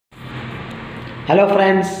Hello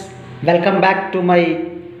friends, welcome back to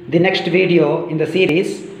the next video in the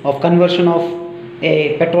series of conversion of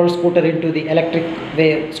a petrol scooter into the electric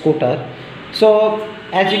wave scooter. So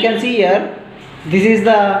as you can see here, this is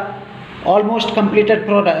the almost completed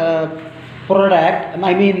the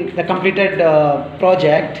completed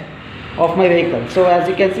project of my vehicle. So as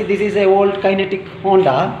you can see, this is a old kinetic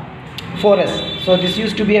Honda ferrous. So this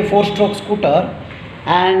used to be a 4-stroke scooter,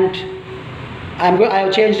 and I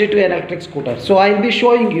have changed it to an electric scooter. So I will be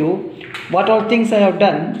showing you what all things I have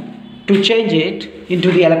done to change it into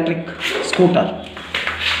the electric scooter.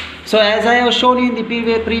 So as I have shown you in the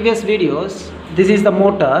previous videos, this is the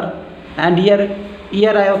motor, and here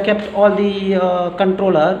I have kept all the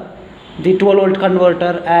controller, the 12-volt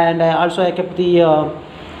converter, and also I kept the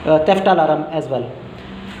theft alarm as well.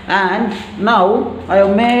 And now I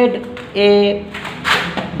have made a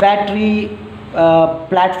battery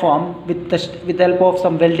platform with the help of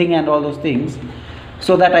some welding and all those things,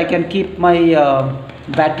 so that I can keep my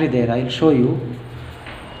battery there. I'll show you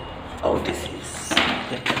how this is.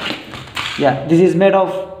 Yeah, this is made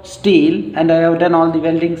of steel, and I have done all the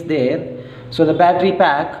weldings there. So the battery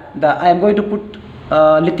pack, I am going to put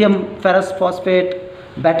lithium ferrous phosphate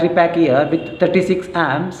battery pack here with 36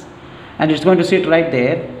 amps, and it's going to sit right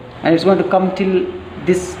there, and it's going to come till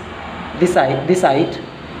this height,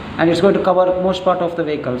 and it's going to cover most part of the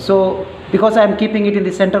vehicle. So because I am keeping it in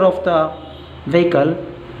the center of the vehicle,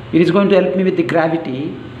 it is going to help me with the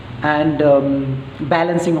gravity and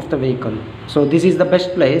balancing of the vehicle. So this is the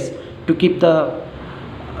best place to keep the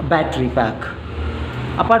battery pack.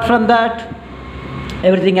 Apart from that,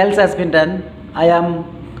 everything else has been done. I am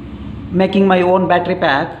making my own battery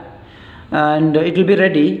pack, and it will be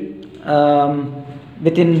ready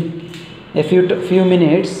within a few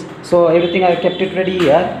minutes. So everything I kept it ready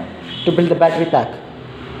here to build the battery pack.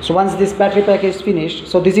 So once this battery pack is finished,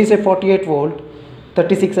 so this is a 48-volt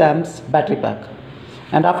 36 amps battery pack,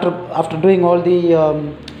 and after doing all the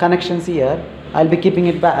connections here, I'll be keeping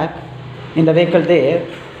it back in the vehicle there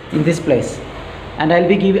in this place, and I'll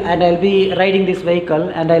be riding this vehicle,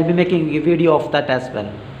 and I'll be making a video of that as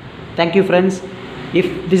well. Thank you friends.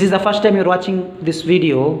 If this is the first time you're watching this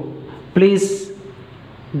video, please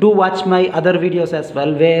do watch my other videos as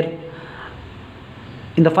well, where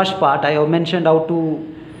in the first part I have mentioned how to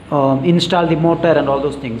install the motor and all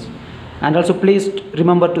those things. And also please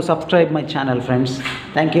remember to subscribe my channel, friends.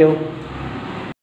 Thank you.